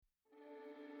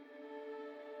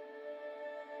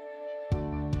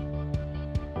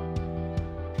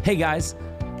Hey guys,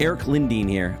 Eric Lindeen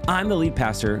here. I'm the lead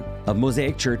pastor of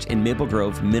Mosaic Church in Maple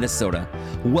Grove, Minnesota.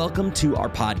 Welcome to our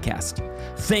podcast.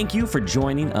 Thank you for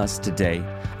joining us today.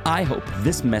 I hope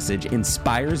this message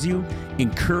inspires you,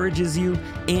 encourages you,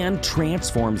 and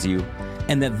transforms you,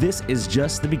 and that this is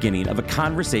just the beginning of a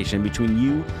conversation between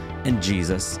you and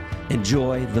Jesus.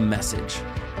 Enjoy the message.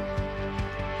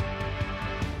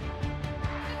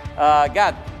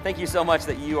 God, thank you so much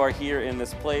that you are here in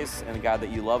this place, and God,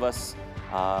 that you love us.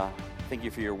 Thank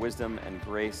you for your wisdom and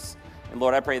grace. And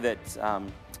Lord, I pray that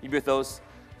you be with those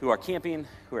who are camping,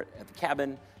 who are at the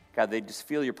cabin. God, they just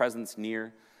feel your presence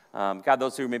near. God,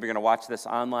 those who maybe are going to watch this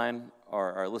online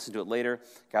or listen to it later,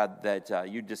 God, that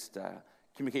you just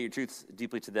communicate your truths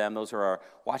deeply to them. Those who are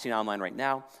watching online right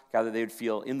now, God, that they would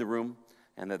feel in the room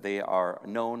and that they are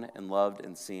known and loved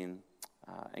and seen.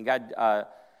 And God,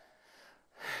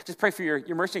 just pray for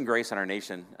your mercy and grace on our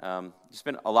nation. There's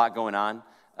been a lot going on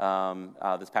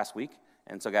this past week.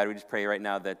 And so, God, we just pray right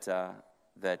now that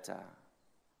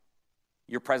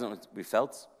your presence would be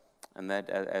felt, and that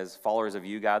as followers of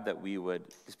you, God, that we would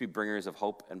just be bringers of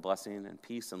hope and blessing and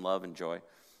peace and love and joy.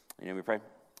 In your name we pray.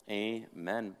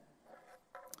 Amen.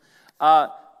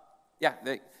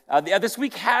 This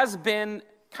week has been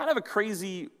kind of a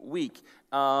crazy week.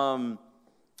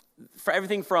 For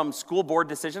everything from school board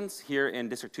decisions here in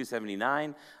District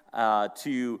 279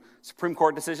 to Supreme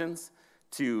Court decisions,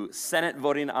 to Senate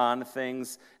voting on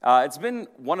things. It's been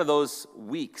one of those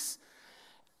weeks.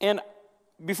 And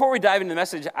before we dive into the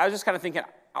message, I was just kind of thinking,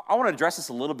 I want to address this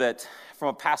a little bit from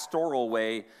a pastoral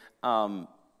way.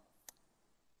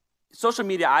 Social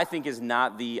media, I think, is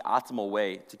not the optimal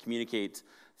way to communicate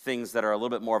things that are a little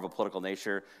bit more of a political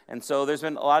nature. And so there's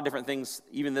been a lot of different things,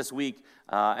 even this week,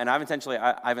 and I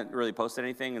haven't really posted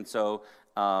anything. And so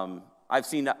I've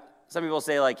seen some people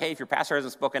say, like, hey, if your pastor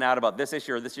hasn't spoken out about this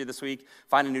issue or this week,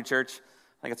 find a new church.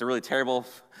 I think it's a really terrible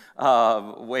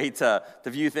way to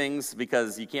view things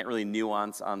because you can't really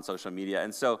nuance on social media.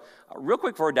 And so real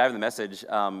quick before we dive into the message,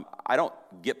 I don't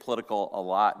get political a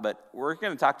lot, but we're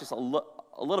going to talk just a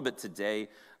little bit today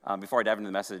before I dive into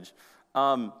the message.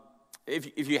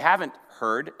 If you haven't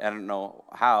heard, I don't know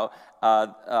how,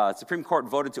 Supreme Court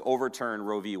voted to overturn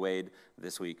Roe v. Wade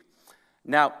this week.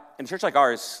 Now, in a church like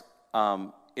ours,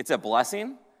 it's a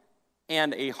blessing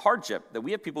and a hardship that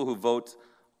we have people who vote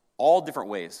all different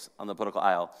ways on the political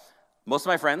aisle. Most of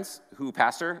my friends who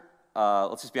pastor,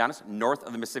 let's just be honest, north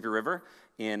of the Mississippi River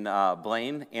in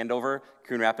Blaine, Andover,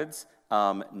 Coon Rapids,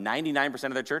 99%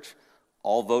 of their church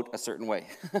all vote a certain way.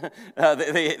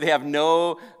 They have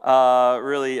no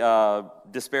really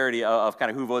disparity of kind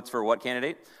of who votes for what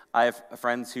candidate. I have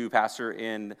friends who pastor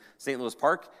in St. Louis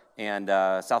Park and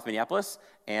South Minneapolis,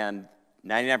 and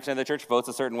 99% of the church votes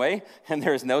a certain way, and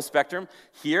there is no spectrum.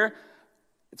 Here,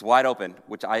 it's wide open,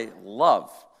 which I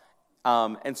love.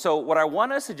 And so what I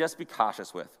want us to just be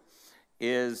cautious with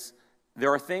is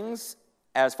there are things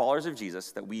as followers of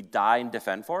Jesus that we die and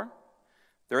defend for.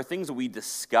 There are things that we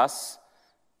discuss,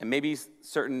 and maybe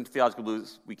certain theological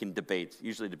beliefs we can debate.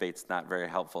 Usually debate's not very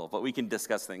helpful, but we can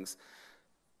discuss things.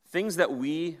 Things that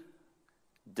we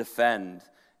defend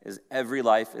is every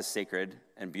life is sacred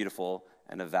and beautiful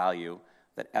and of value,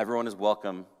 that everyone is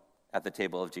welcome at the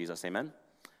table of Jesus, amen?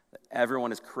 That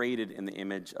everyone is created in the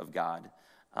image of God.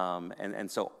 And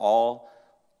so all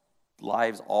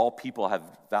lives, all people have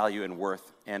value and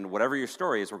worth. And whatever your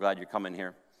story is, we're glad you're coming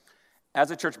here.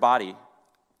 As a church body,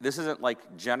 this isn't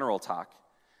like general talk.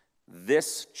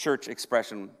 This church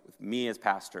expression, with me as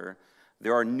pastor,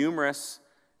 there are numerous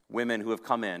women who have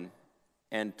come in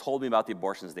and told me about the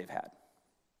abortions they've had.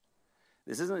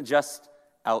 This isn't just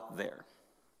out there.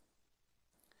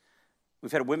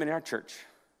 We've had women in our church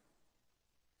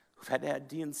who've had to have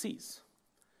D&Cs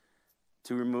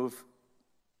to remove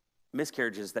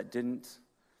miscarriages that didn't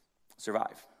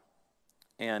survive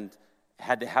and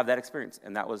had to have that experience,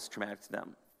 and that was traumatic to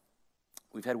them.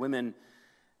 We've had women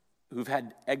who've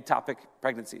had ectopic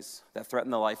pregnancies that threaten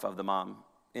the life of the mom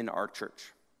in our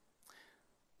church.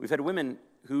 We've had women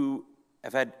who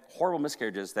have had horrible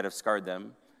miscarriages that have scarred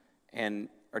them and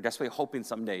are desperately hoping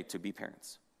someday to be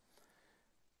parents.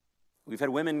 We've had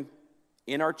women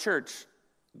in our church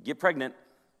get pregnant,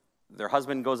 their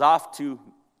husband goes off to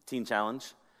Teen Challenge,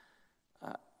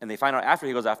 and they find out after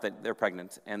he goes off that they're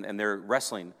pregnant, and they're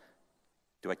wrestling.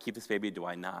 Do I keep this baby? Do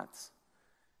I not?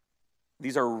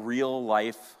 These are real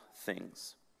life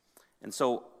things. And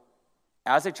so,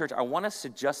 as a church, I want us to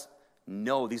just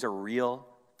know these are real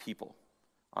people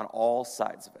on all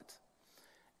sides of it.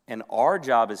 And our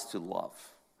job is to love,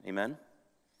 amen?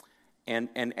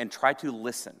 And try to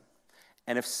listen.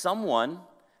 And if someone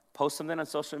posts something on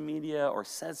social media or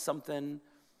says something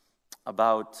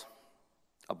about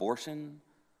abortion,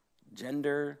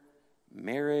 gender,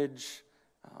 marriage,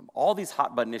 all these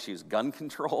hot button issues, gun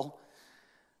control,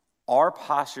 our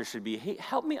posture should be, hey,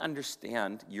 help me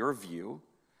understand your view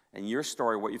and your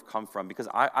story, what you've come from, because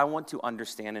I want to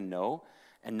understand and know,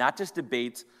 and not just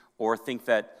debate or think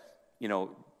that,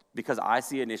 because I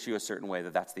see an issue a certain way,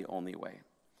 that's the only way.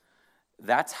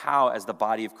 That's how, as the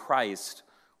body of Christ,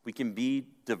 we can be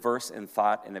diverse in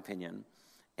thought and opinion.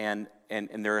 And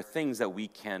there are things that we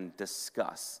can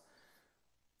discuss.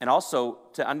 And also,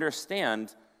 to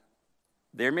understand,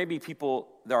 there may be people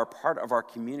that are part of our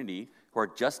community who are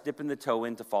just dipping the toe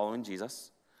into following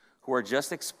Jesus, who are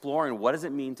just exploring what does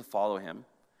it mean to follow him.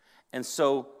 And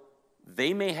so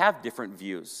they may have different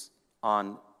views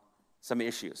on some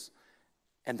issues.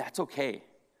 And that's okay.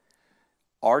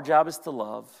 Our job is to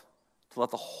love, to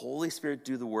let the Holy Spirit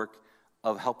do the work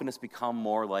of helping us become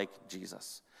more like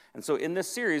Jesus. And so in this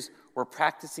series, we're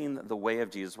practicing the way of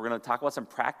Jesus. We're going to talk about some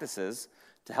practices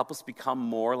to help us become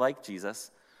more like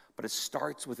Jesus, but it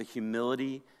starts with a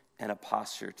humility and a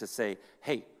posture to say,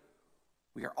 hey,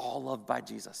 we are all loved by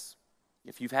Jesus.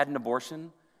 If you've had an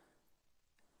abortion,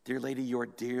 dear lady, you're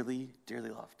dearly, dearly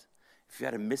loved. If you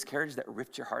had a miscarriage that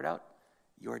ripped your heart out,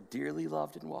 you are dearly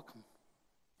loved and welcome.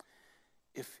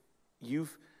 If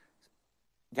you've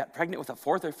got pregnant with a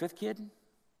fourth or fifth kid,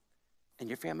 and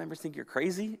your family members think you're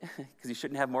crazy because you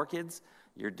shouldn't have more kids,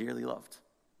 you're dearly loved.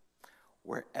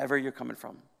 Wherever you're coming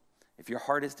from. If your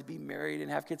heart is to be married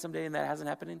and have kids someday and that hasn't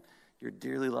happened, you're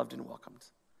dearly loved and welcomed.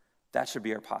 That should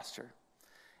be our posture.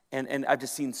 And I've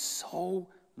just seen so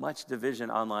much division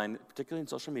online, particularly in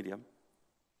social media,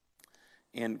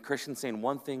 and Christians saying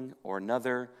one thing or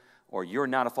another, or you're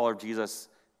not a follower of Jesus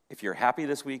if you're happy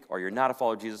this week, or you're not a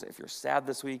follower of Jesus if you're sad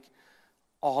this week.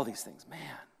 All these things, man.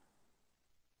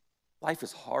 Life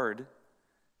is hard.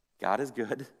 God is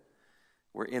good.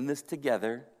 We're in this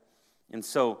together. And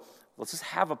so let's just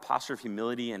have a posture of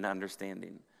humility and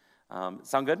understanding.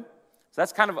 Sound good? So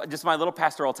that's kind of just my little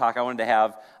pastoral talk I wanted to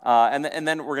have. And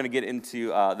then we're going to get into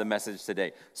the message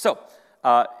today. So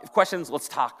if questions, let's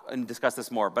talk and discuss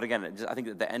this more. But again, I think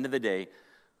at the end of the day,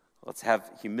 let's have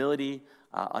humility,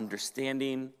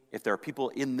 understanding. If there are people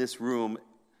in this room,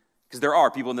 because there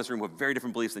are people in this room who have very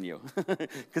different beliefs than you.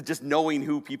 Because just knowing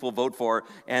who people vote for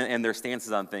and their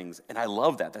stances on things. And I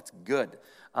love that. That's good.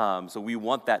 So we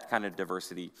want that kind of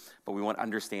diversity, but we want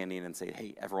understanding and say,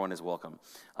 hey, everyone is welcome.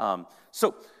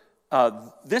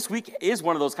 This week is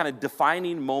one of those kind of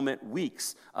defining moment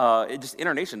weeks. Just in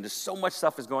our nation, just so much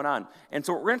stuff is going on. And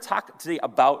so we're going to talk today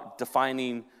about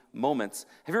defining moments.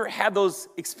 Have you ever had those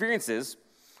experiences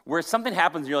where something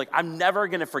happens and you're like, I'm never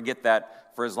going to forget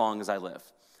that for as long as I live?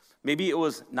 Maybe it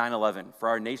was 9/11 for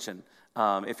our nation.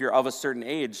 If you're of a certain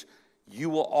age, you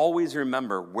will always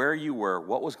remember where you were,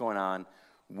 what was going on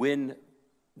when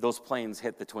those planes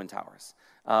hit the Twin Towers.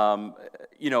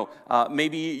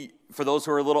 Maybe for those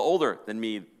who are a little older than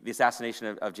me, the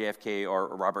assassination of JFK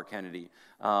or Robert Kennedy.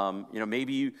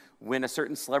 Maybe when a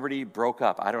certain celebrity broke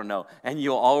up, I don't know. And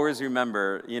you'll always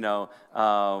remember,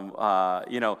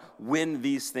 when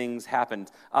these things happened.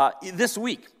 This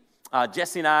week,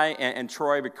 Jesse and I and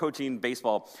Troy were coaching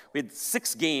baseball. We had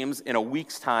 6 games in a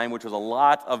week's time, which was a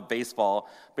lot of baseball.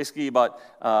 Basically, about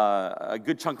a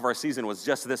good chunk of our season was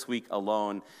just this week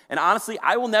alone. And honestly,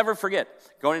 I will never forget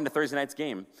going into Thursday night's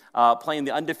game, playing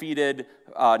the undefeated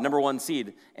number 1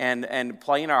 seed, and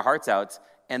playing our hearts out,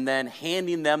 and then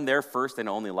handing them their first and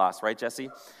only loss, right, Jesse?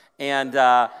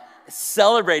 And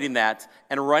celebrating that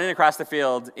and running across the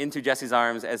field into Jesse's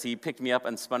arms as he picked me up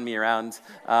and spun me around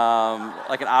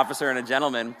like an officer and a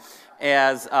gentleman,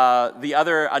 as the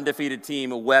other undefeated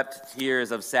team wept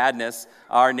tears of sadness,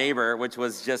 our neighbor, which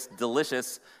was just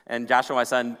delicious, and Joshua, my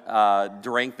son,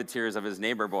 drank the tears of his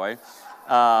neighbor boy,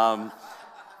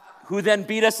 who then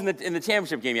beat us in the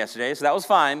championship game yesterday, so that was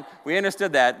fine. We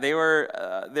understood that. They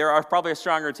are probably a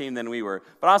stronger team than we were.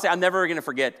 But honestly, I'm never going to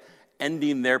forget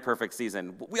ending their perfect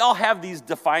season. We all have these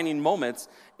defining moments,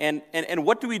 and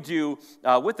what do we do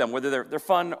with them, whether they're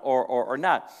fun or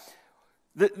not?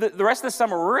 The rest of the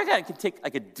summer, we're going to take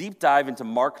like a deep dive into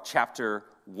Mark chapter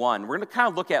 1. We're going to kind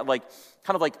of look at like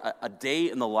a day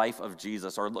in the life of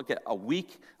Jesus, or look at a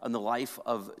week in the life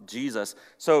of Jesus.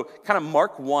 So kind of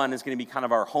Mark 1 is going to be kind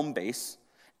of our home base.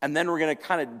 And then we're going to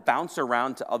kind of bounce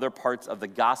around to other parts of the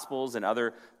Gospels and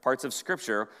other parts of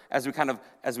Scripture as we kind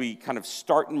of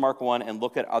start in Mark 1 and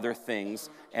look at other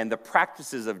things and the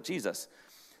practices of Jesus.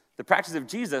 The practices of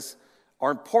Jesus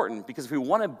are important because if we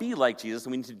want to be like Jesus,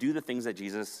 we need to do the things that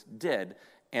Jesus did.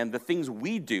 And the things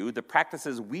we do, the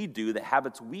practices we do, the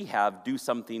habits we have, do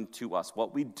something to us.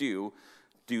 What we do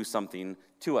something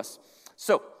to us.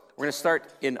 So We're going to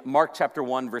start in Mark chapter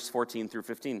 1, verse 14 through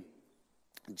 15.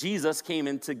 Jesus came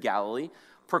into Galilee,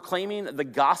 proclaiming the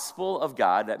gospel of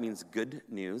God, that means good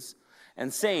news,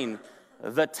 and saying,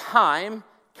 the time,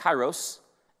 kairos,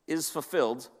 is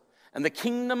fulfilled, and the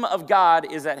kingdom of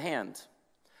God is at hand.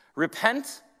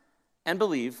 Repent and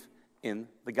believe in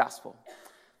the gospel.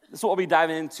 This is what we'll be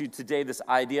diving into today, this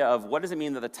idea of what does it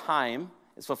mean that the time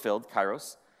is fulfilled,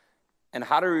 kairos, and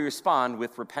how do we respond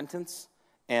with repentance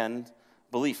and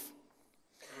belief.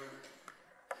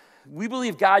 We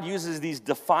believe God uses these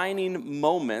defining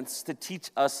moments to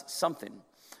teach us something.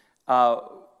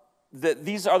 That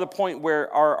these are the point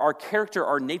where our character,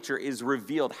 our nature is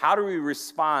revealed. How do we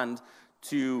respond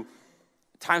to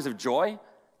times of joy,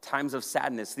 times of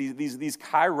sadness, these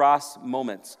kairos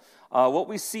moments? What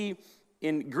we see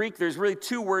in Greek, there's really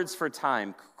two words for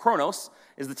time. Chronos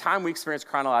is the time we experience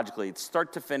chronologically. It's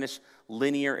start to finish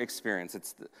linear experience.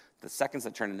 It's the seconds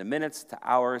that turn into minutes, to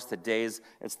hours, to days.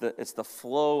 It's the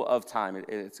flow of time.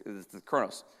 It's the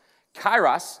chronos.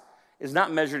 Kairos is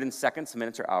not measured in seconds,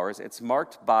 minutes, or hours. It's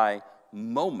marked by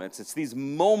moments. It's these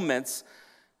moments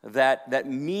that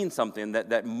mean something,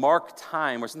 that mark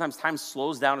time, or sometimes time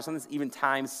slows down, or sometimes even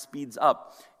time speeds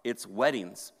up. It's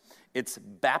weddings. It's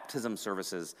baptism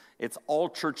services. It's all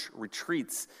church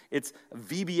retreats. It's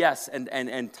VBS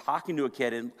and talking to a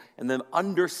kid and them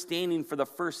understanding for the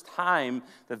first time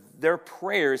that their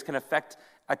prayers can affect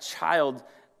a child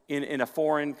in a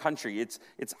foreign country. It's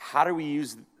how do we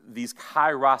use these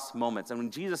kairos moments? And when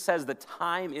Jesus says the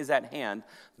time is at hand,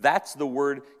 that's the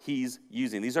word he's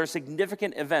using. These are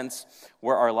significant events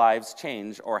where our lives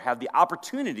change or have the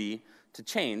opportunity to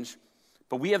change,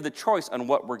 but we have the choice on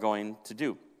what we're going to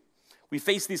do. We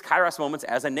face these kairos moments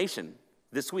as a nation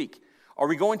this week. Are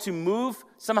we going to move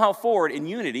somehow forward in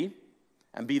unity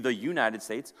and be the United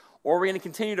States, or are we going to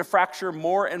continue to fracture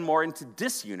more and more into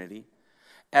disunity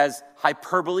as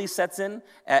hyperbole sets in,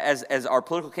 as our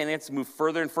political candidates move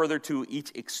further and further to each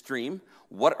extreme?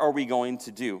 What are we going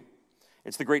to do?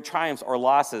 It's the great triumphs or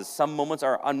losses. Some moments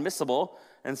are unmissable,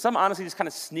 and some honestly just kind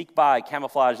of sneak by,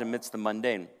 camouflage amidst the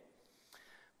mundane.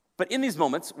 But in these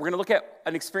moments, we're going to look at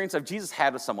an experience of Jesus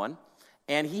had with someone,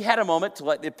 and he had a moment to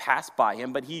let it pass by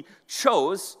him, but he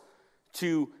chose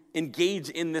to engage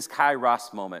in this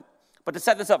kairos moment. But to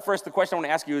set this up first, the question I want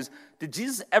to ask you is, did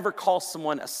Jesus ever call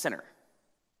someone a sinner?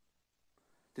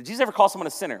 Did Jesus ever call someone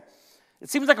a sinner? It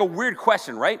seems like a weird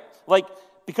question, right?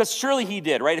 Because surely he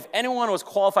did, right? If anyone was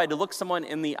qualified to look someone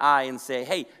in the eye and say,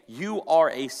 hey, you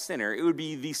are a sinner, it would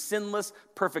be the sinless,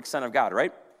 perfect Son of God,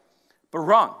 right? But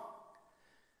wrong.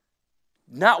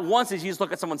 Not once did Jesus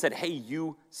look at someone and said, hey,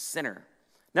 you sinner.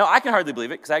 Now, I can hardly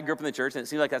believe it because I grew up in the church and it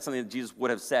seems like that's something that Jesus would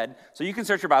have said. So you can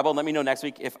search your Bible and let me know next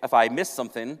week if I missed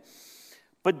something.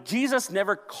 But Jesus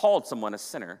never called someone a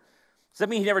sinner. Does that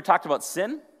mean he never talked about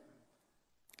sin?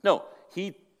 No,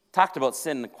 he talked about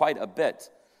sin quite a bit.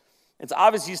 It's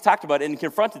obvious he's talked about it and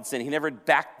confronted sin. He never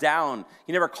backed down.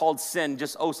 He never called sin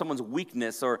just, someone's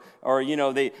weakness or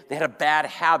they had a bad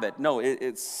habit. No,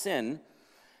 it's sin.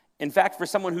 In fact, for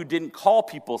someone who didn't call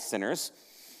people sinners,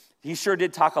 he sure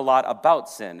did talk a lot about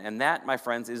sin. And that, my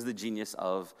friends, is the genius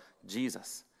of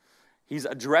Jesus. He's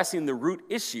addressing the root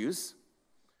issues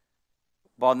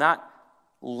while not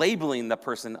labeling the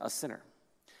person a sinner.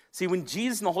 See, when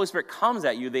Jesus and the Holy Spirit comes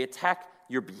at you, they attack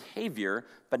your behavior,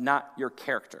 but not your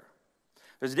character.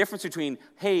 There's a difference between,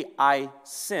 hey, I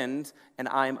sinned, and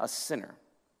I'm a sinner.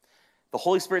 The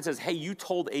Holy Spirit says, hey, you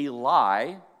told a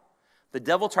lie. The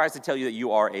devil tries to tell you that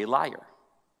you are a liar.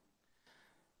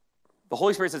 The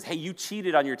Holy Spirit says, hey, you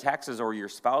cheated on your taxes or your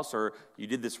spouse or you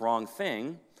did this wrong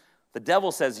thing. The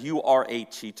devil says you are a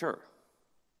cheater.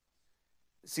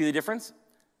 See the difference?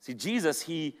 See, Jesus,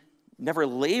 he never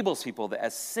labels people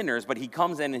as sinners, but he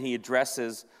comes in and he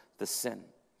addresses the sin.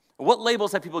 What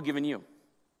labels have people given you?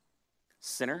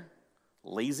 Sinner,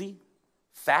 lazy,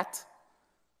 fat,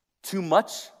 too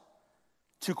much,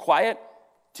 too quiet,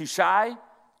 too shy,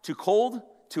 too cold,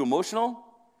 too emotional.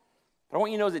 But I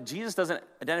want you to know that Jesus doesn't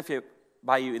identify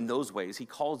by you in those ways. He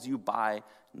calls you by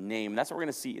name. That's what we're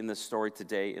going to see in this story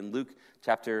today in Luke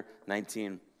chapter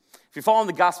 19. If you're following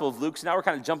the Gospel of Luke, so now we're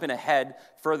kind of jumping ahead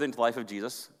further into the life of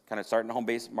Jesus, kind of starting at home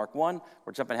base, Mark 1.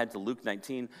 We're jumping ahead to Luke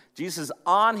 19. Jesus is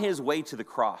on his way to the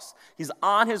cross. He's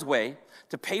on his way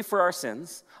to pay for our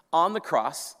sins on the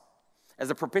cross as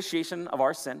a propitiation of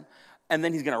our sin, and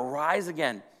then he's going to rise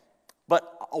again.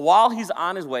 But while he's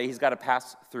on his way, he's got to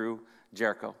pass through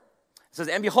Jericho. It says,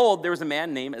 and behold, there was a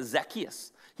man named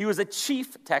Zacchaeus. He was a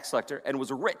chief tax collector and was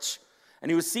rich.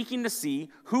 And he was seeking to see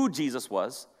who Jesus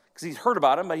was, because he'd heard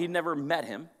about him, but he'd never met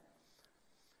him.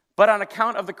 But on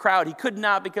account of the crowd, he could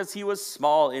not because he was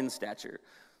small in stature.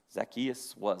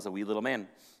 Zacchaeus was a wee little man.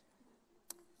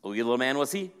 A wee little man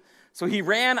was he. So he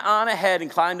ran on ahead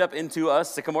and climbed up into a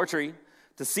sycamore tree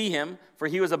to see him, for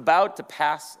he was about to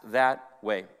pass that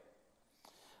way.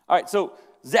 All right, so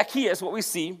Zacchaeus, what we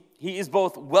see, he is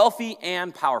both wealthy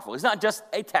and powerful. He's not just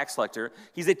a tax collector,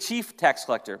 he's a chief tax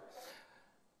collector.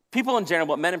 People in general,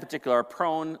 but men in particular, are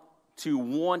prone to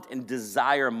want and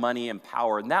desire money and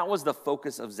power, and that was the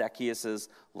focus of Zacchaeus'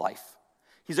 life.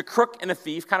 He's a crook and a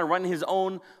thief, kind of running his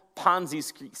own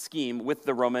Ponzi scheme with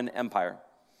the Roman Empire.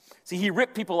 See, he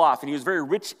ripped people off, and he was very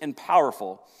rich and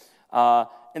powerful.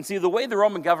 And see, the way the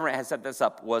Roman government had set this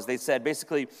up was they said,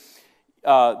 basically,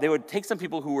 they would take some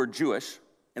people who were Jewish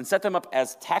and set them up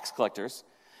as tax collectors,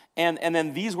 and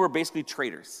then these were basically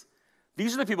traitors.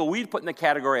 These are the people we'd put in the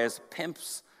category as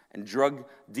pimps and drug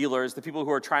dealers, the people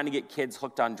who are trying to get kids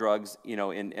hooked on drugs,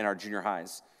 in our junior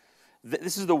highs.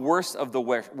 This is the worst of the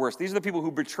worst. These are the people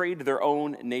who betrayed their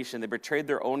own nation. They betrayed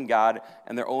their own God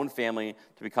and their own family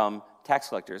to become tax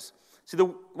collectors. See,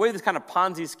 the way this kind of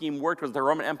Ponzi scheme worked was the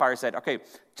Roman Empire said, okay,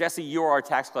 Jesse, you are our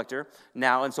tax collector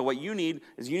now, and so what you need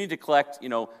is you need to collect,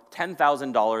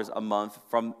 $10,000 a month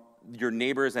from your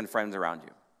neighbors and friends around you.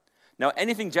 Now,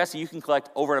 anything, Jesse, you can collect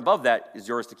over and above that is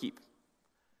yours to keep.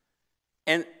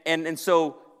 And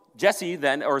so Jesse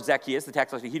then, or Zacchaeus, the tax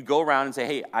collector, he'd go around and say,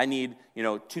 hey, I need,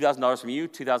 $2,000 from you,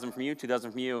 $2,000 from you,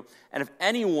 $2,000 from you. And if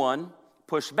anyone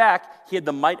pushed back, he had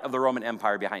the might of the Roman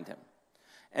Empire behind him.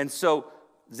 And so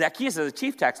Zacchaeus, as a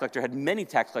chief tax collector, had many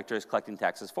tax collectors collecting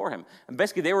taxes for him. And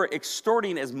basically, they were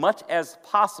extorting as much as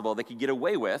possible they could get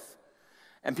away with,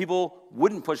 and people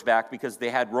wouldn't push back because they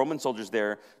had Roman soldiers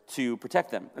there to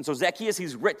protect them. And so Zacchaeus,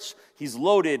 he's rich, he's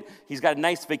loaded, he's got a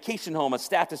nice vacation home, a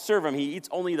staff to serve him. He eats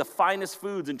only the finest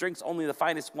foods and drinks only the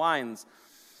finest wines.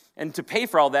 And to pay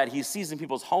for all that, he's seizing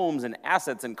people's homes and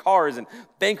assets and cars and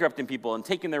bankrupting people and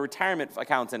taking their retirement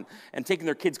accounts and taking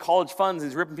their kids' college funds,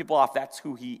 and he's ripping people off. That's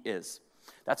who he is.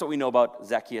 That's what we know about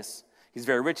Zacchaeus. He's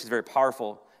very rich, he's very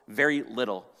powerful, very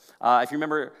little. If you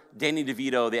remember Danny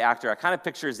DeVito, the actor, I kind of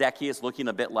picture Zacchaeus looking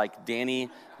a bit like Danny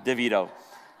DeVito.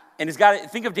 And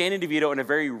think of Danny DeVito in a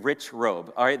very rich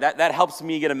robe, all right? That helps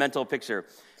me get a mental picture.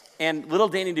 And little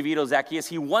Danny DeVito, Zacchaeus,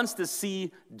 he wants to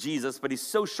see Jesus, but he's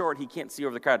so short he can't see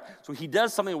over the crowd. So he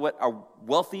does something what a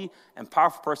wealthy and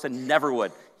powerful person never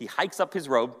would. He hikes up his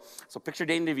robe. So picture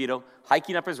Danny DeVito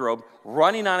hiking up his robe,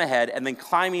 running on ahead, and then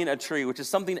climbing a tree, which is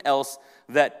something else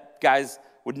that guys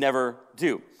would never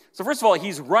do. So first of all,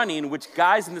 he's running, which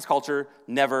guys in this culture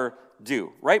never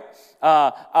do, right?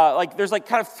 There's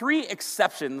kind of three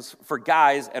exceptions for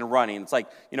guys and running. It's like,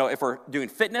 if we're doing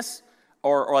fitness,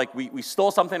 or we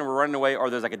stole something and we're running away, or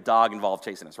there's like a dog involved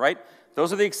chasing us, right?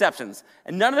 Those are the exceptions.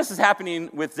 And none of this is happening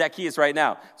with Zacchaeus right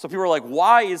now. So people are like,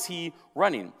 why is he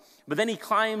running? But then he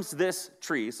climbs this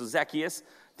tree. So Zacchaeus,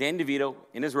 Danny DeVito,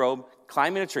 in his robe,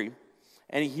 climbing a tree,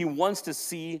 and he wants to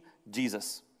see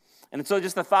Jesus. And so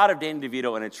just the thought of Danny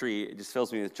DeVito in a tree, it just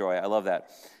fills me with joy. I love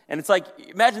that. And it's like,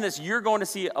 imagine this, you're going to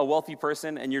see a wealthy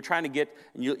person, and you're trying to get,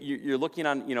 and you're looking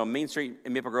on, Main Street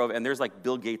in Maple Grove, and there's like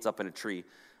Bill Gates up in a tree.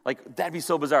 Like, that'd be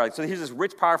so bizarre. So here's this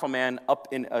rich, powerful man up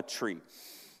in a tree.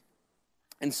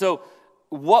 And so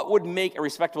what would make a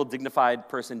respectable, dignified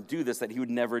person do this that he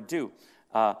would never do?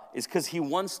 Is because he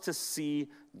wants to see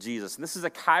Jesus. And this is a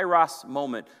kairos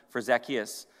moment for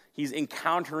Zacchaeus. He's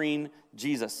encountering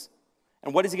Jesus.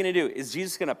 And what is he going to do? Is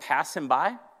Jesus going to pass him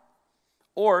by?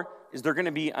 Or is there going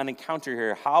to be an encounter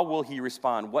here? How will he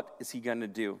respond? What is he going to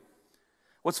do?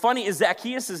 What's funny is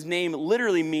Zacchaeus' name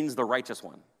literally means the righteous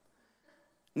one.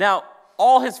 Now,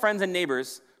 all his friends and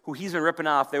neighbors who he's been ripping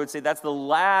off, they would say that's the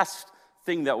last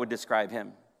thing that would describe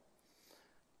him.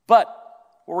 But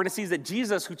what we're going to see is that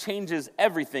Jesus, who changes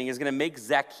everything, is going to make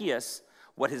Zacchaeus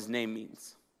what his name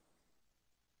means.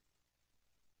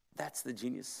 That's the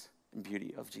genius and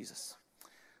beauty of Jesus.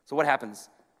 So what happens?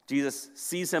 Jesus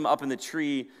sees him up in the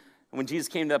tree, and when Jesus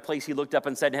came to that place, he looked up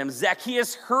and said to him,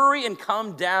 Zacchaeus, hurry and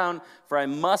come down, for I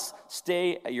must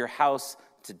stay at your house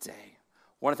today.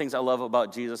 One of the things I love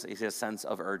about Jesus is his sense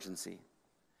of urgency.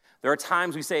 There are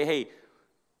times we say, hey,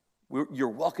 you're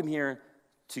welcome here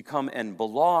to come and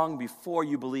belong before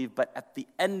you believe, but at the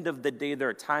end of the day, there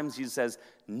are times Jesus says,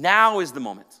 now is the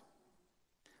moment.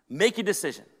 Make a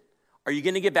decision. Are you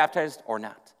going to get baptized or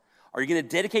not? Are you going to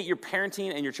dedicate your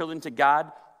parenting and your children to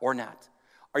God or not?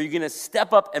 Are you going to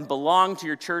step up and belong to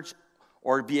your church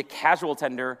or be a casual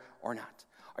attender or not?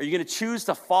 Are you going to choose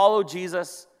to follow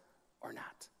Jesus or not?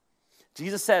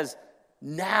 Jesus says,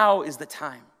 now is the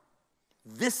time.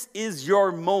 This is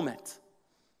your moment.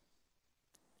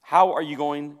 How are you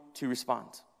going to respond?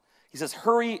 He says,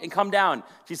 hurry and come down.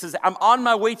 Jesus says, I'm on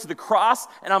my way to the cross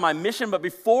and on my mission, but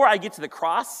before I get to the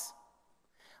cross,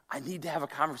 I need to have a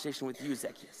conversation with you,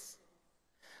 Zacchaeus.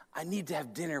 I need to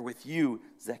have dinner with you,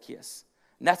 Zacchaeus.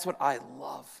 And that's what I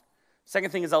love.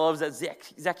 Second thing is I love is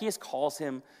that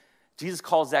Jesus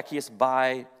calls Zacchaeus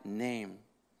by name.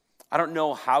 I don't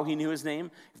know how he knew his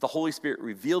name, if the Holy Spirit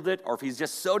revealed it, or if he's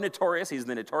just so notorious, he's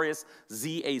the notorious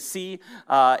ZAC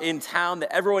in town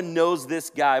that everyone knows this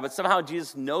guy. But somehow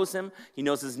Jesus knows him, he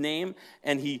knows his name,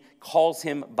 and he calls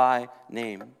him by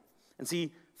name. And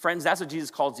see, friends, that's what Jesus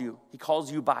calls you. He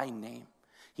calls you by name.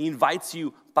 He invites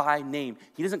you by name.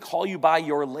 He doesn't call you by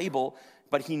your label,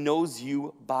 but he knows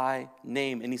you by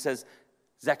name. And he says,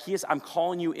 Zacchaeus, I'm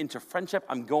calling you into friendship.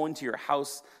 I'm going to your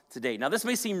house today. Now, this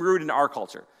may seem rude in our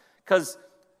culture, because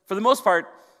for the most part,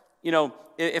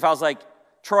 if I was like,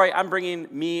 Troy, I'm bringing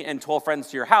me and 12 friends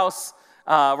to your house.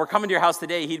 We're coming to your house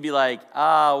today. He'd be like,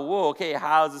 whoa, okay,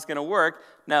 how's this going to work?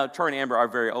 Now, Troy and Amber are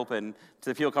very open to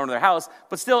the people coming to their house,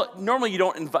 but still, normally you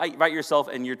don't invite yourself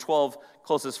and your 12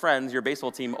 closest friends, your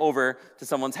baseball team, over to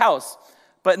someone's house.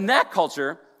 But in that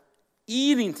culture,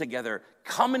 eating together,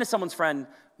 coming to someone's friend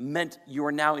meant you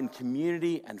are now in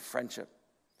community and friendship.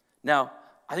 Now,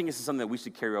 I think this is something that we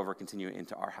should carry over and continue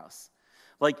into our house.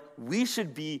 Like, we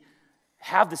should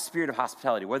have the spirit of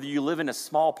hospitality, whether you live in a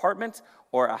small apartment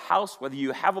or a house, whether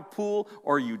you have a pool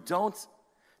or you don't.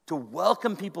 To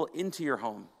welcome people into your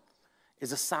home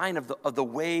is a sign of the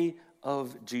way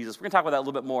of Jesus. We're going to talk about that a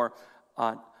little bit more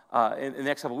in the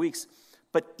next couple of weeks.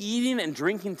 But eating and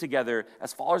drinking together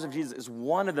as followers of Jesus is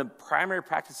one of the primary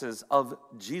practices of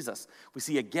Jesus. We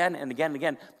see again and again and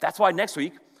again. That's why next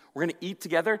week we're going to eat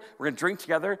together, we're going to drink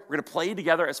together, we're going to play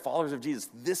together as followers of Jesus.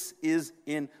 This is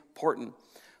important.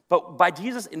 But by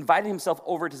Jesus inviting himself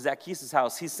over to Zacchaeus'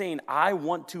 house, he's saying, I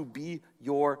want to be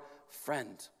your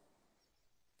friend.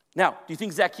 Now, do you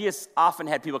think Zacchaeus often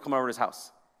had people come over to his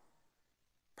house?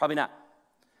 Probably not.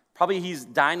 Probably he's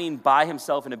dining by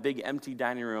himself in a big empty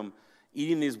dining room,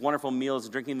 eating these wonderful meals,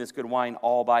 drinking this good wine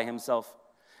all by himself.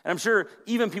 And I'm sure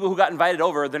even people who got invited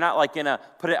over, they're not like gonna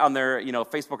put it on their,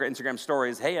 Facebook or Instagram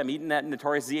stories. Hey, I'm eating at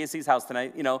Notorious ZAC's house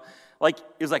tonight. It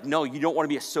was like, no, you don't want to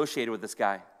be associated with this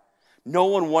guy. No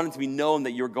one wanted to be known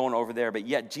that you're going over there, but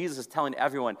yet Jesus is telling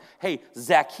everyone, hey,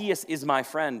 Zacchaeus is my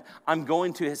friend. I'm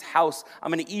going to his house.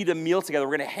 I'm going to eat a meal together.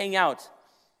 We're going to hang out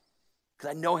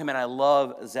because I know him and I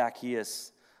love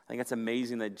Zacchaeus. I think it's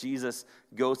amazing that Jesus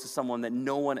goes to someone that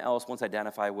no one else wants to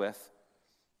identify with,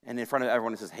 and in front of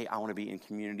everyone he says, hey, I want to be in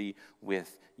community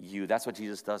with you. That's what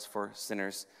Jesus does for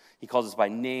sinners. He calls us by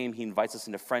name. He invites us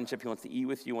into friendship. He wants to eat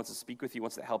with you, wants to speak with you,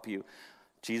 wants to help you.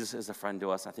 Jesus is a friend to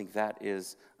us. I think that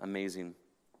is amazing.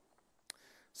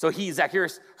 So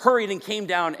Zacchaeus, hurried and came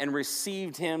down and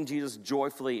received him, Jesus,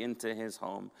 joyfully into his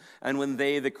home. And when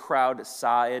the crowd,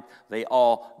 saw it, they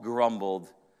all grumbled.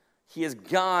 He has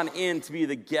gone in to be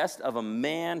the guest of a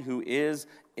man who is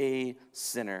a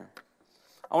sinner.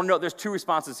 I want to note there's two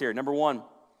responses here. Number one,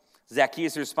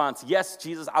 Zacchaeus' response, yes,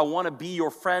 Jesus, I want to be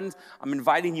your friend. I'm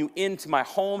inviting you into my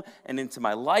home and into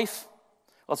my life.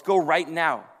 Let's go right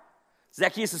now.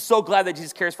 Zacchaeus is so glad that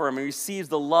Jesus cares for him and receives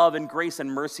the love and grace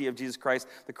and mercy of Jesus Christ.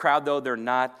 The crowd, though, they're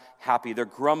not happy. They're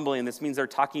grumbling. This means they're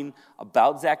talking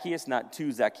about Zacchaeus, not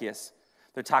to Zacchaeus.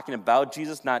 They're talking about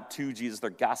Jesus, not to Jesus. They're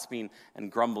gossiping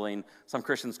and grumbling. Some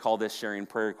Christians call this sharing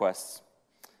prayer requests.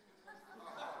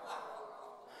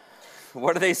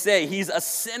 What do they say? He's a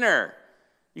sinner.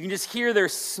 You can just hear their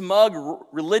smug,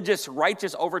 religious,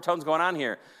 righteous overtones going on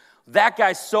here. That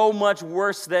guy's so much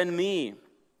worse than me.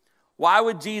 Why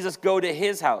would Jesus go to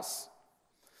his house?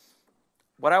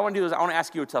 What I want to do is I want to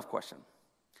ask you a tough question.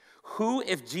 Who,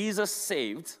 if Jesus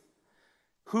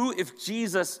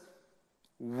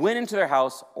went into their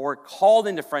house or called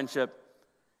into friendship,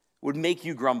 would make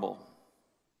you grumble?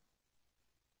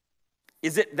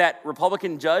 Is it that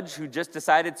Republican judge who just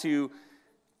decided to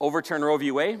overturn Roe v.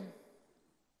 Wade?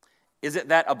 Is it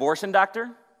that abortion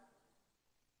doctor?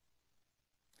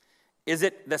 Is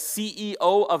it the CEO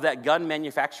of that gun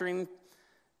manufacturing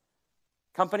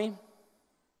company?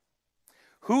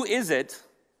 Who is it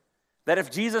that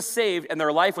if Jesus saved and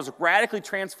their life was radically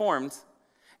transformed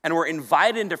and were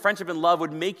invited into friendship and love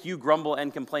would make you grumble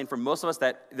and complain? For most of us,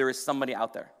 that there is somebody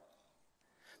out there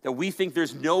that we think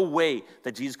there's no way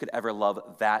that Jesus could ever love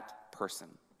that person.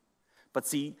 But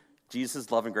see, Jesus'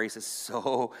 love and grace is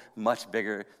so much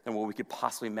bigger than what we could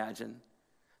possibly imagine.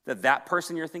 That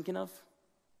person you're thinking of,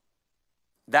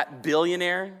 that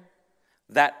billionaire,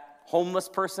 that homeless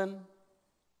person,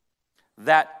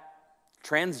 that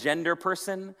transgender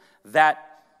person,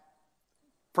 that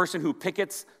person who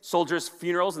pickets soldiers'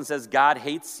 funerals and says God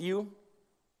hates you.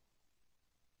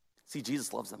 See,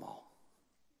 Jesus loves them all.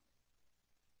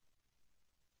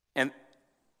 And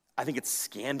I think it's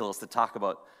scandalous to talk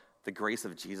about the grace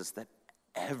of Jesus that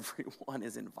everyone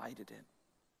is invited in.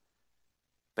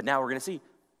 But now we're going to see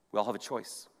we all have a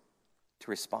choice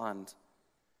to respond.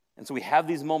 And so we have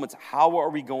these moments. How are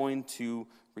we going to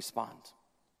respond?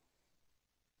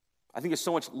 I think there's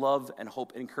so much love and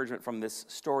hope and encouragement from this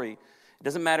story. It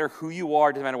doesn't matter who you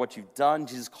are, it doesn't matter what you've done.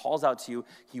 Jesus calls out to you.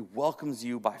 He welcomes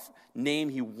you by name.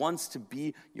 He wants to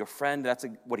be your friend. That's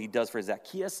what he does for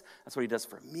Zacchaeus. That's what he does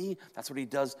for me. That's what he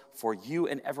does for you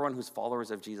and everyone who's followers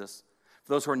of Jesus.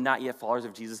 For those who are not yet followers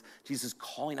of Jesus, Jesus is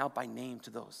calling out by name to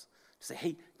those. To say,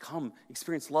 hey, come,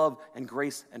 experience love and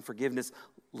grace and forgiveness.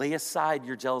 Lay aside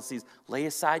your jealousies. Lay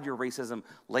aside your racism.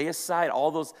 Lay aside all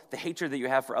the hatred that you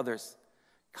have for others.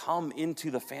 Come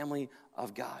into the family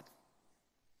of God.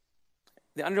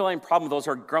 The underlying problem with those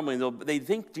who are grumbling, they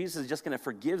think Jesus is just going to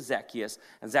forgive Zacchaeus,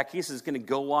 and Zacchaeus is going to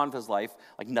go on with his life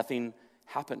like nothing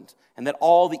happened, and that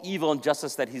all the evil and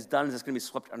injustice that he's done is just going to be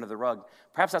swept under the rug.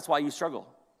 Perhaps that's why you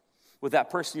struggle with that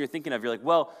person you're thinking of. You're like,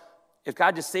 well, if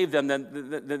God just saved them, then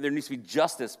there needs to be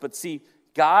justice. But see,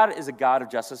 God is a God of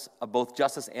justice, of both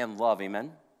justice and love,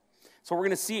 amen? So what we're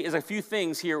going to see is a few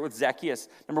things here with Zacchaeus.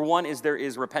 Number one is there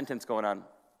is repentance going on.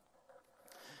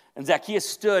 And Zacchaeus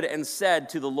stood and said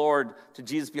to the Lord, to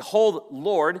Jesus, behold,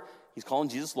 Lord, he's calling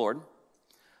Jesus Lord,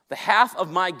 the half of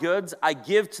my goods I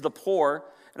give to the poor,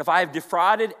 and if I have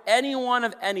defrauded anyone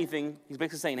of anything, he's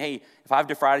basically saying, hey, if I've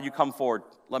defrauded you, come forward,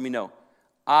 let me know.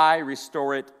 I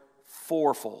restore it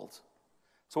fourfold.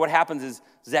 So what happens is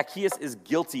Zacchaeus is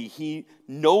guilty. He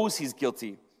knows he's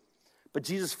guilty, but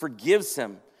Jesus forgives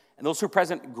him. And those who are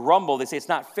present grumble. They say it's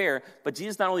not fair, but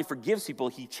Jesus not only forgives people,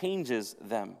 he changes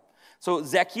them. So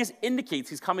Zacchaeus indicates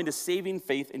he's coming to saving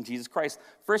faith in Jesus Christ.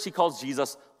 First, he calls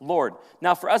Jesus Lord.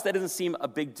 Now, for us, that doesn't seem a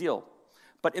big deal.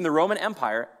 But in the Roman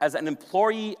Empire, as an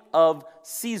employee of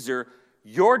Caesar,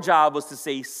 your job was to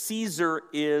say, Caesar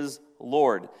is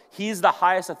Lord. He's the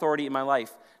highest authority in my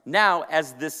life. Now,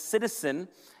 as this citizen,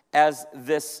 as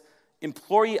this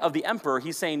employee of the emperor,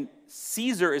 he's saying,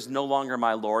 Caesar is no longer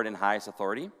my Lord and highest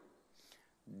authority.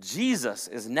 Jesus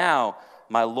is now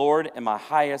my Lord and my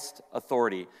highest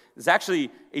authority. It's actually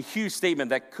a huge statement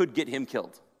that could get him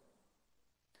killed.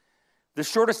 The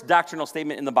shortest doctrinal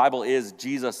statement in the Bible is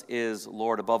Jesus is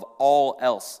Lord above all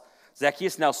else.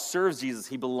 Zacchaeus now serves Jesus.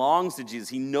 He belongs to Jesus.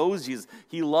 He knows Jesus.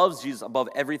 He loves Jesus above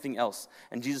everything else.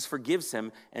 And Jesus forgives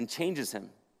him and changes him.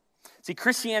 See,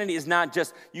 Christianity is not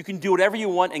just you can do whatever you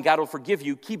want and God will forgive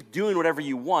you. Keep doing whatever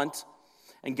you want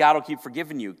and God will keep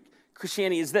forgiving you.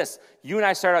 Christianity is this. You and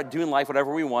I start out doing life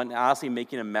whatever we want and honestly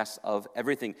making a mess of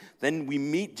everything. Then we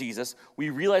meet Jesus.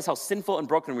 We realize how sinful and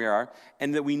broken we are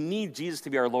and that we need Jesus to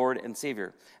be our Lord and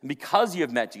Savior. And because you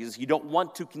have met Jesus, you don't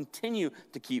want to continue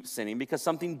to keep sinning because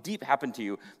something deep happened to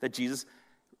you that Jesus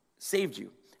saved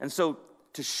you. And so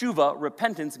teshuva,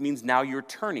 repentance, means now you're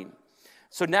turning.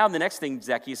 So now the next thing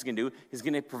Zacchaeus is going to do is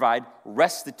going to provide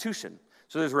restitution.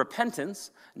 So there's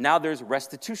repentance. Now there's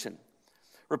restitution.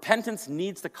 Repentance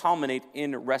needs to culminate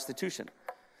in restitution.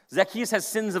 Zacchaeus has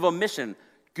sins of omission,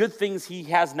 good things he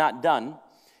has not done.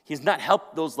 He's not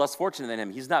helped those less fortunate than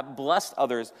him. He's not blessed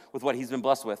others with what he's been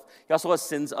blessed with. He also has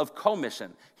sins of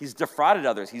commission. He's defrauded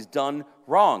others. He's done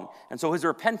wrong. And so his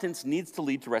repentance needs to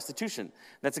lead to restitution.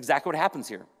 That's exactly what happens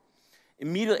here.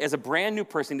 Immediately, as a brand new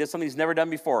person, he does something he's never done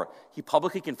before. He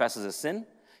publicly confesses his sin.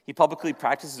 He publicly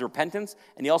practices repentance.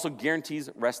 And he also guarantees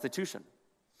restitution.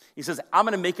 He says, I'm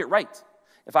going to make it right.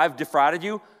 If I've defrauded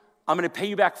you, I'm going to pay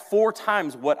you back 4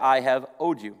 times what I have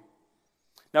owed you.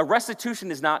 Now,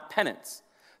 restitution is not penance.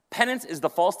 Penance is the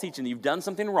false teaching that you've done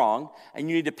something wrong and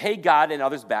you need to pay God and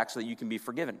others back so that you can be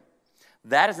forgiven.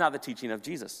 That is not the teaching of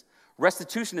Jesus.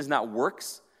 Restitution is not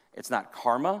works. It's not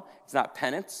karma. It's not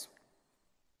penance.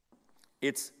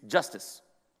 It's justice.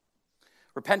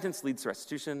 Repentance leads to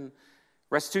restitution.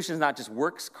 Restitution is not just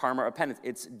works, karma, or penance.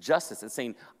 It's justice. It's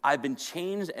saying, I've been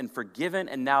changed and forgiven,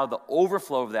 and now the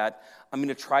overflow of that, I'm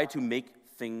going to try to make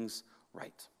things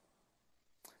right.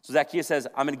 So Zacchaeus says,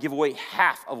 I'm going to give away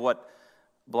half of what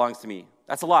belongs to me.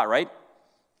 That's a lot, right?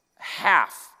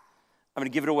 Half. I'm going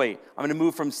to give it away. I'm going to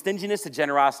move from stinginess to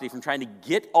generosity, from trying to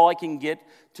get all I can get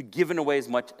to giving away as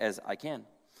much as I can.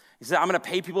 He said, I'm going to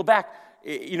pay people back.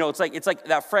 You know, it's like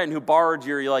that friend who borrowed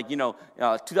your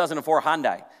 2004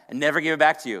 Hyundai and never gave it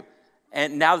back to you.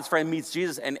 And now this friend meets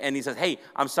Jesus and he says, hey,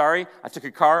 I'm sorry. I took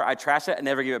your car. I trashed it. I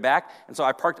never gave it back. And so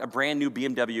I parked a brand new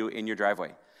BMW in your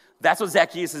driveway. That's what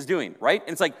Zacchaeus is doing, right?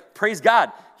 And it's like, praise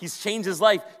God. He's changed his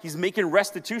life. He's making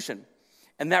restitution.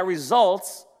 And that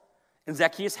results in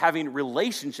Zacchaeus having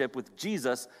relationship with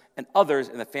Jesus and others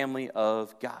in the family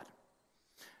of God.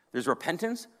 There's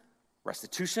repentance,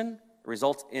 restitution,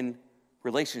 results in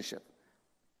relationship.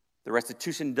 The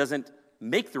restitution doesn't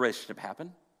make the relationship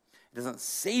happen. It doesn't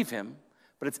save him,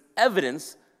 but it's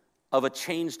evidence of a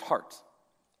changed heart.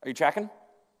 Are you tracking?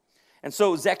 And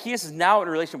so Zacchaeus is now in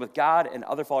a relationship with God and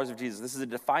other followers of Jesus. This is a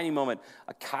defining moment,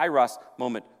 a kairos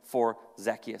moment for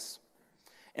Zacchaeus.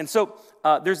 And so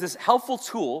there's this helpful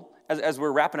tool as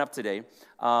we're wrapping up today.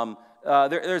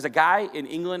 There's a guy in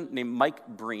England named Mike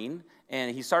Breen,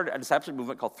 and he started a discipleship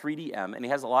movement called 3DM, and he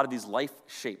has a lot of these life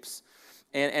shapes.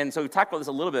 And so we talked about this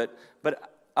a little bit,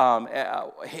 but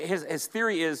his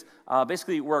theory is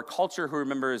basically we're a culture who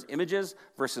remembers images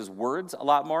versus words a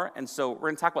lot more. And so we're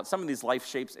going to talk about some of these life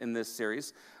shapes in this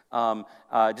series. Just kind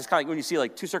of like when you see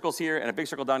like two circles here and a big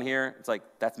circle down here, it's like,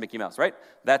 that's Mickey Mouse, right?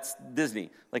 That's Disney.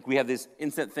 Like we have this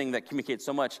instant thing that communicates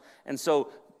so much. And so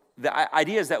the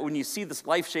idea is that when you see this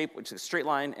life shape, which is a straight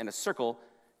line and a circle,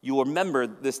 you will remember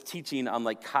this teaching on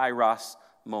like kairos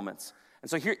moments. And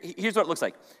so here's what it looks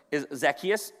like. Is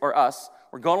Zacchaeus or us,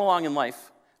 we're going along in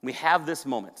life, we have this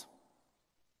moment.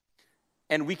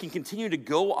 And we can continue to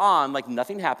go on like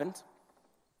nothing happened.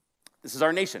 This is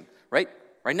our nation, right?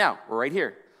 Right now, we're right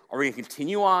here. Are we going to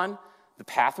continue on the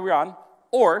path we're on?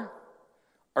 Or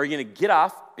are you going to get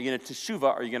off? Are you going to teshuvah?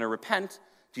 Are you going to repent?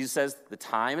 Jesus says the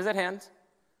time is at hand.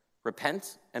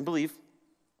 Repent and believe.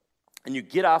 And you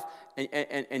get off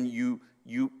and you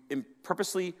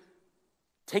purposely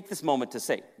take this moment to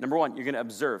say, number one, you're going to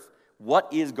observe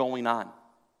what is going on.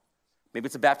 Maybe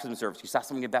it's a baptism service. You saw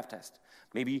someone get baptized.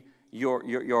 Maybe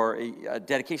you're a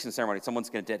dedication ceremony. Someone's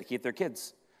going to dedicate their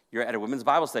kids. You're at a women's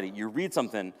Bible study. You read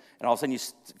something, and all of a sudden you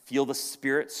feel the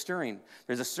Spirit stirring.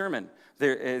 There's a sermon.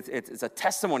 It's a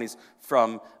testimonies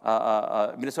from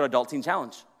Minnesota Adult Teen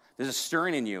Challenge. There's a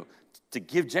stirring in you to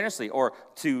give generously or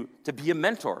to be a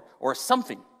mentor or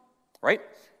something, right?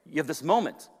 You have this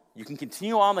moment. You can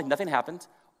continue on like nothing happened,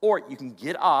 or you can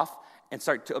get off and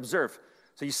start to observe.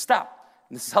 So you stop.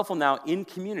 And this is helpful now in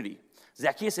community.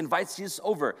 Zacchaeus invites Jesus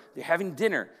over. They're having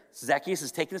dinner. Zacchaeus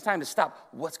is taking his time to stop.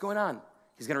 What's going on?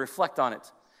 He's going to reflect on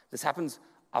it. This happens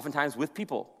oftentimes with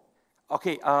people.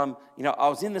 Okay, I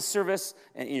was in this service,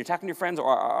 and you're talking to your friends,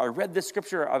 or I read this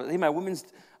scripture, I was in my women's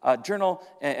journal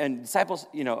and disciples,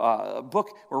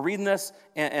 book. We're reading this,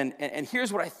 and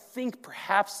here's what I think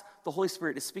perhaps the Holy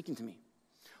Spirit is speaking to me.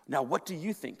 Now, what do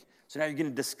you think? So now you're going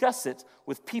to discuss it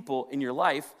with people in your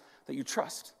life that you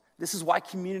trust. This is why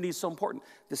community is so important.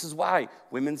 This is why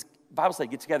women's Bible study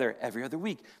get together every other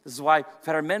week. This is why we've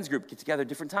had our men's group get together at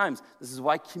different times. This is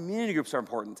why community groups are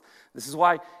important. This is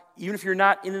why even if you're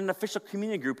not in an official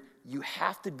community group, you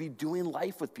have to be doing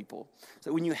life with people.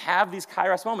 So when you have these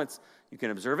kairos moments, you can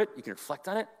observe it, you can reflect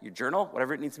on it, you journal,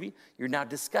 whatever it needs to be. You're now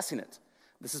discussing it.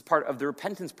 This is part of the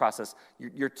repentance process.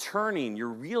 You're turning, you're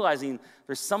realizing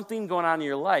there's something going on in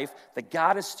your life that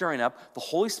God is stirring up. The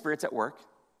Holy Spirit's at work.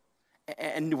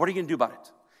 And what are you going to do about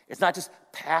it? It's not just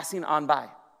passing on by.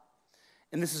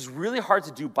 And this is really hard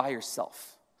to do by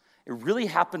yourself. It really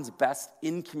happens best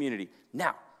in community.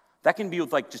 Now, that can be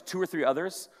with like just 2 or 3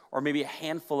 others, or maybe a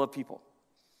handful of people.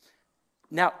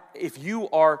 Now, if you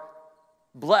are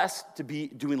blessed to be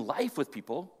doing life with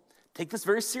people, take this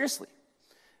very seriously.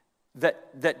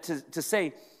 To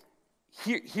say,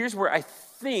 here's where I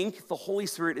think the Holy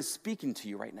Spirit is speaking to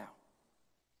you right now.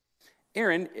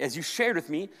 Aaron, as you shared with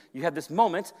me, you had this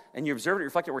moment, and you observed it,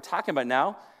 reflected what we're talking about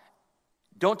now.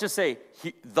 Don't just say,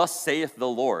 thus saith the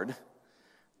Lord,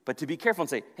 but to be careful and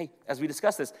say, hey, as we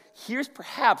discuss this, here's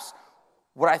perhaps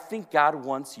what I think God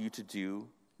wants you to do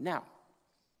now.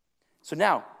 So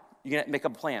now, you're going to make a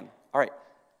plan. All right,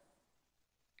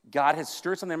 God has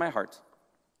stirred something in my heart.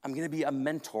 I'm going to be a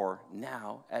mentor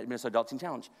now at Minnesota Adult Teen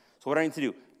Challenge. So what do I need to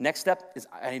do? Next step is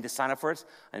I need to sign up for it.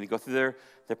 I need to go through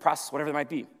their process, whatever it might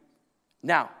be.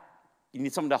 Now, you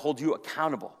need someone to hold you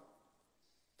accountable.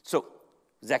 So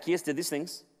Zacchaeus did these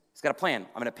things. He's got a plan.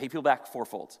 I'm going to pay people back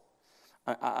fourfold.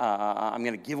 I'm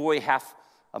going to give away half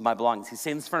of my belongings. He's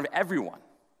saying this in front of everyone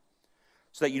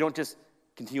so that you don't just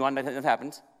continue on, nothing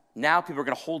happened. Now people are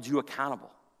going to hold you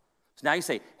accountable. So now you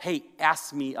say, hey,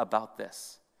 ask me about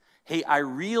this. Hey, I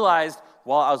realized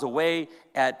while I was away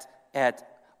at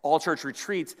all church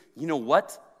retreats, you know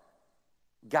what?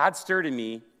 God stirred in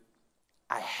me.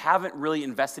 I haven't really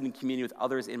invested in community with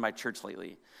others in my church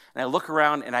lately. And I look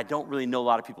around and I don't really know a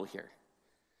lot of people here.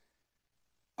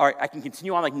 All right, I can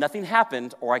continue on like nothing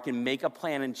happened, or I can make a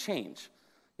plan and change.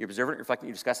 You're observing it, you're reflecting,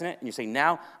 you're discussing it, and you say,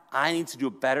 now I need to do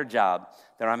a better job.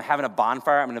 That I'm having a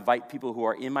bonfire, I'm going to invite people who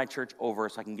are in my church over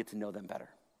so I can get to know them better.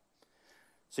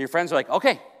 So your friends are like,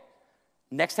 okay,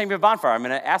 next time you have a bonfire, I'm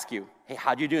going to ask you, hey,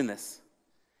 how are you doing this?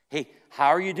 Hey, how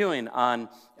are you doing on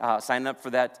signing up for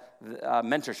that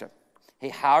mentorship? Hey,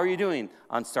 how are you doing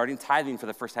on starting tithing for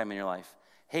the first time in your life?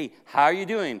 Hey, how are you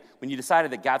doing when you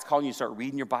decided that God's calling you to start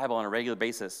reading your Bible on a regular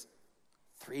basis?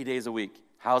 3 days a week.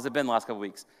 How's it been the last couple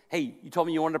weeks? Hey, you told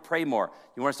me you wanted to pray more.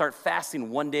 You want to start fasting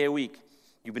 1 day a week.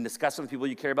 You've been discussing with people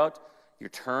you care about. You're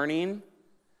turning.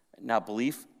 Now,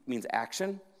 belief means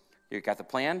action. You've got the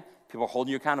plan. People are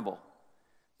holding you accountable.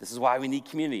 This is why we need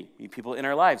community. We need people in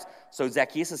our lives. So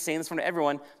Zacchaeus is saying this in front of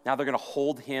everyone. Now they're going to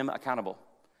hold him accountable.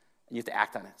 And you have to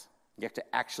act on it. You have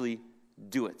to actually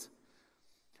do it.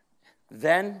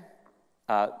 Then,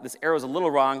 this arrow is a little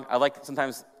wrong. I like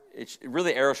sometimes,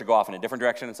 really the arrow should go off in a different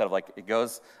direction instead of like it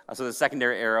goes. So the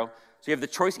secondary arrow. So you have the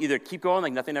choice, either keep going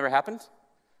like nothing ever happened,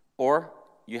 or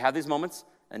you have these moments,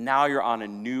 and now you're on a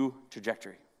new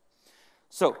trajectory.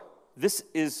 So this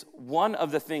is one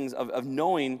of the things of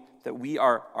knowing that we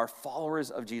are followers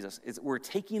of Jesus. Is we're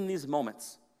taking these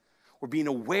moments. We're being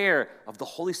aware of the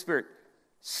Holy Spirit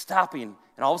stopping,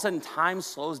 and all of a sudden time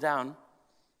slows down,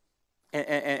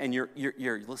 and you're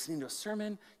listening to a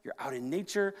sermon, you're out in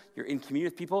nature, you're in community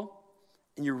with people,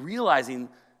 and you're realizing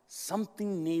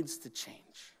something needs to change.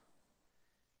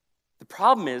 The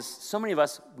problem is, so many of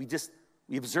us,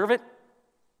 we observe it,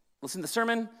 listen to the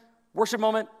sermon, worship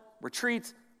moment,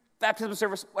 retreat, baptism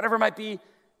service, whatever it might be,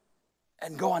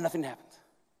 and go on, nothing happened.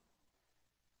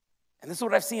 And this is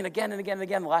what I've seen again and again and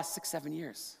again the last 6-7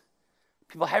 years.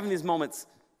 People having these moments,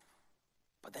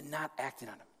 but then not acting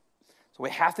on them. So we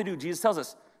have to do, Jesus tells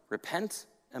us, repent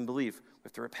and believe. We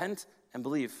have to repent and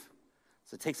believe.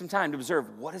 So take some time to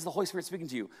observe, what is the Holy Spirit speaking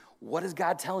to you? What is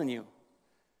God telling you?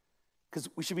 Because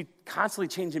we should be constantly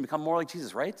changing and become more like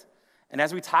Jesus, right? And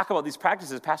as we talk about these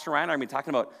practices, Pastor Ryan and I are going to be talking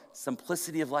about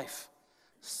simplicity of life,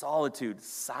 solitude,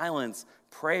 silence,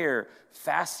 prayer,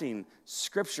 fasting,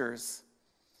 scriptures.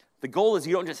 The goal is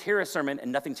you don't just hear a sermon and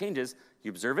nothing changes.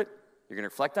 You observe it. You're going to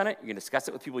reflect on it. You're going to discuss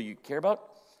it with people you care about.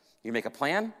 You're going to make a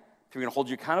plan. If you're going to hold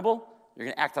you accountable, you're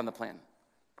going to act on the plan.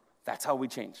 That's how we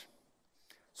change.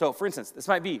 So, for instance, this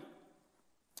might be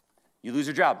you lose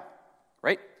your job,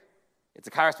 right? It's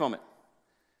a Kairos moment.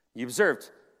 You observed,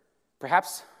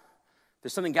 perhaps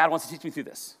there's something God wants to teach me through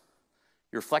this.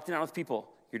 You're reflecting on it with people.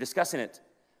 You're discussing it.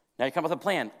 Now you come up with a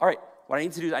plan. All right, what I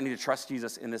need to do is I need to trust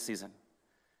Jesus in this season.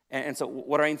 And so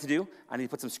what do I need to do? I need to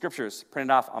put some scriptures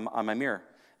printed off on my mirror.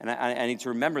 And I need to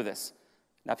remember this.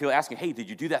 Now people ask me, hey, did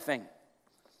you do that thing?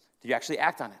 Did you actually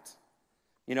act on it?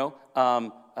 You know,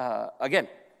 again,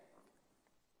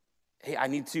 hey,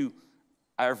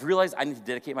 I've realized I need to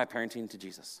dedicate my parenting to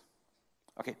Jesus.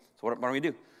 Okay, so what am I going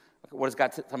to do? Okay, what does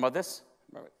God tell me about this?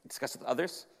 Discuss it with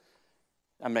others.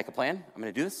 I'm going to make a plan. I'm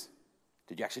going to do this.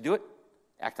 Did you actually do it?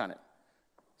 Act on it.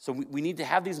 So we need to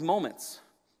have these moments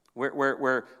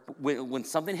where when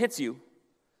something hits you,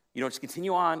 you don't just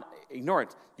continue on, ignore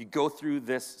it. You go through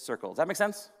this circle. Does that make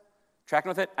sense? Tracking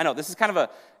with it? I know, this is kind of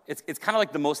it's kind of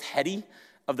like the most heady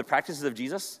of the practices of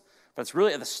Jesus, but it's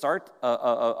really at the start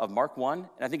of Mark 1, and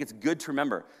I think it's good to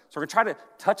remember. So we're going to try to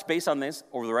touch base on this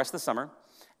over the rest of the summer,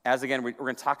 as again, we're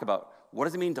going to talk about what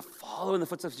does it mean to follow in the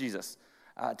footsteps of Jesus,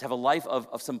 to have a life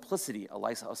of simplicity, a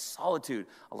life of solitude,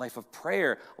 a life of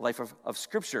prayer, a life of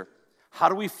scripture. How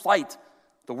do we fight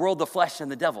the world, the flesh,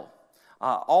 and the devil?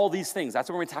 All these things, that's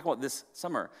what we're going to talk about this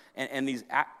summer, and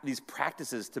these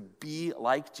practices to be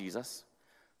like Jesus,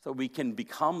 so we can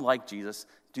become like Jesus,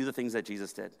 do the things that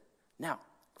Jesus did. Now,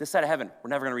 this side of heaven, we're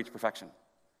never going to reach perfection.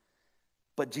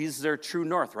 But Jesus is our true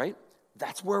north, right?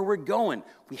 That's where we're going.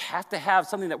 We have to have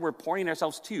something that we're pointing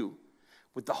ourselves to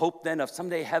with the hope then of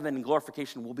someday heaven and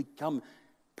glorification will become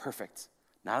perfect.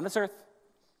 Not on this earth.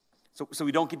 So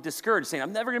we don't get discouraged saying,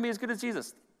 I'm never going to be as good as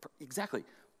Jesus. Exactly.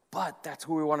 But that's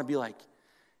who we want to be like.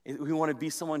 We want to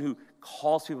be someone who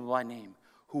calls people by name,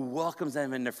 who welcomes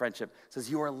them into friendship, says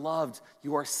you are loved,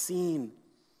 you are seen.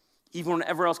 Even when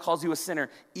everyone else calls you a sinner,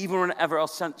 even when everyone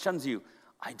else shuns you,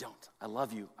 I don't. I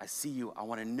love you. I see you. I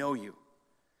want to know you.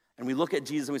 And we look at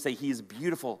Jesus and we say, he is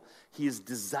beautiful. He is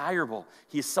desirable.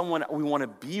 He is someone we want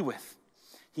to be with.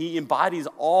 He embodies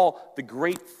all the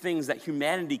great things that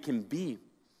humanity can be.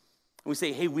 And we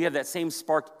say, hey, we have that same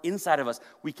spark inside of us.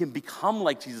 We can become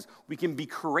like Jesus. We can be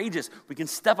courageous. We can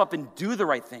step up and do the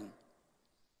right thing.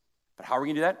 But how are we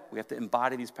going to do that? We have to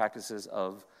embody these practices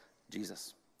of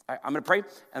Jesus. All right, I'm going to pray,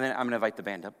 and then I'm going to invite the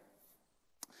band up.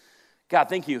 God,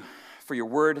 thank you for your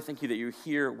word. Thank you that you're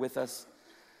here with us.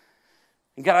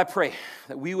 And God, I pray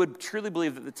that we would truly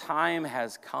believe that the time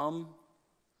has come.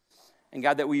 And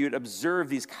God, that we would observe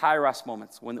these Kairos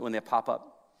moments when they pop up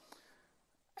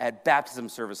at baptism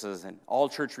services and all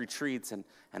church retreats and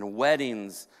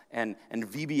weddings and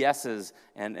VBSs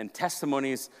and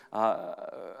testimonies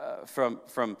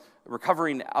from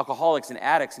recovering alcoholics and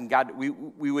addicts. And God,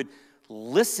 we would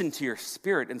listen to your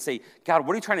spirit and say, God,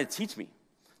 what are you trying to teach me?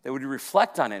 that we'd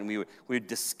reflect on it, and we would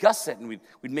discuss it, and we'd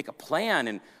make a plan,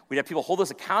 and we'd have people hold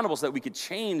us accountable so that we could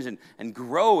change and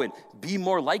grow and be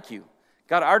more like you.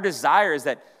 God, our desire is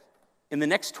that in the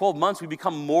next 12 months, we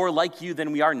become more like you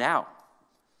than we are now,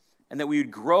 and that we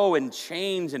would grow and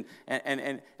change and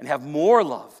have more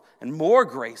love and more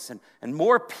grace and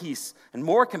more peace and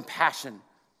more compassion,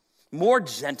 more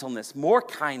gentleness, more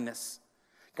kindness.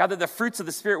 God, that the fruits of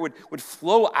the Spirit would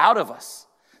flow out of us,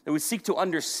 that we seek to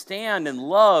understand and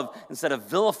love instead of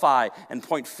vilify and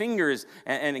point fingers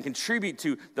and contribute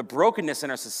to the brokenness in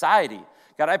our society.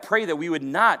 God, I pray that we would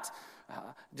not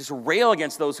just rail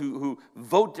against those who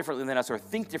vote differently than us or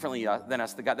think differently than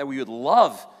us. God, that we would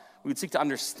love, we would seek to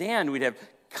understand, we'd have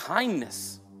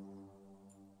kindness.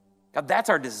 God, that's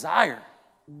our desire.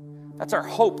 That's our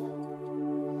hope.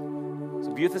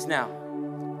 So be with us now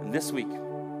and this week.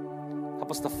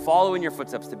 Help us to follow in your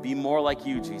footsteps, to be more like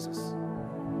you, Jesus.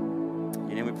 In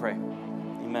your name we pray.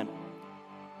 Amen.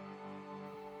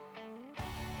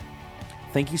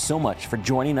 Thank you so much for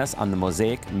joining us on the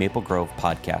Mosaic Maple Grove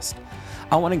podcast.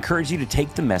 I want to encourage you to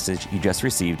take the message you just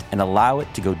received and allow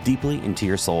it to go deeply into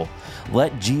your soul.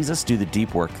 Let Jesus do the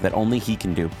deep work that only He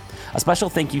can do. A special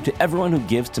thank you to everyone who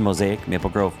gives to Mosaic Maple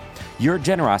Grove. Your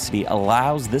generosity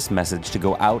allows this message to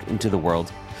go out into the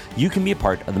world. You can be a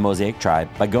part of the Mosaic tribe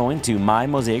by going to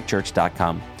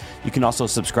mymosaicchurch.com. You can also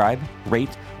subscribe,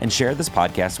 rate, and share this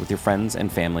podcast with your friends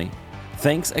and family.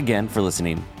 Thanks again for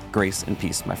listening. Grace and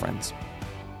peace, my friends.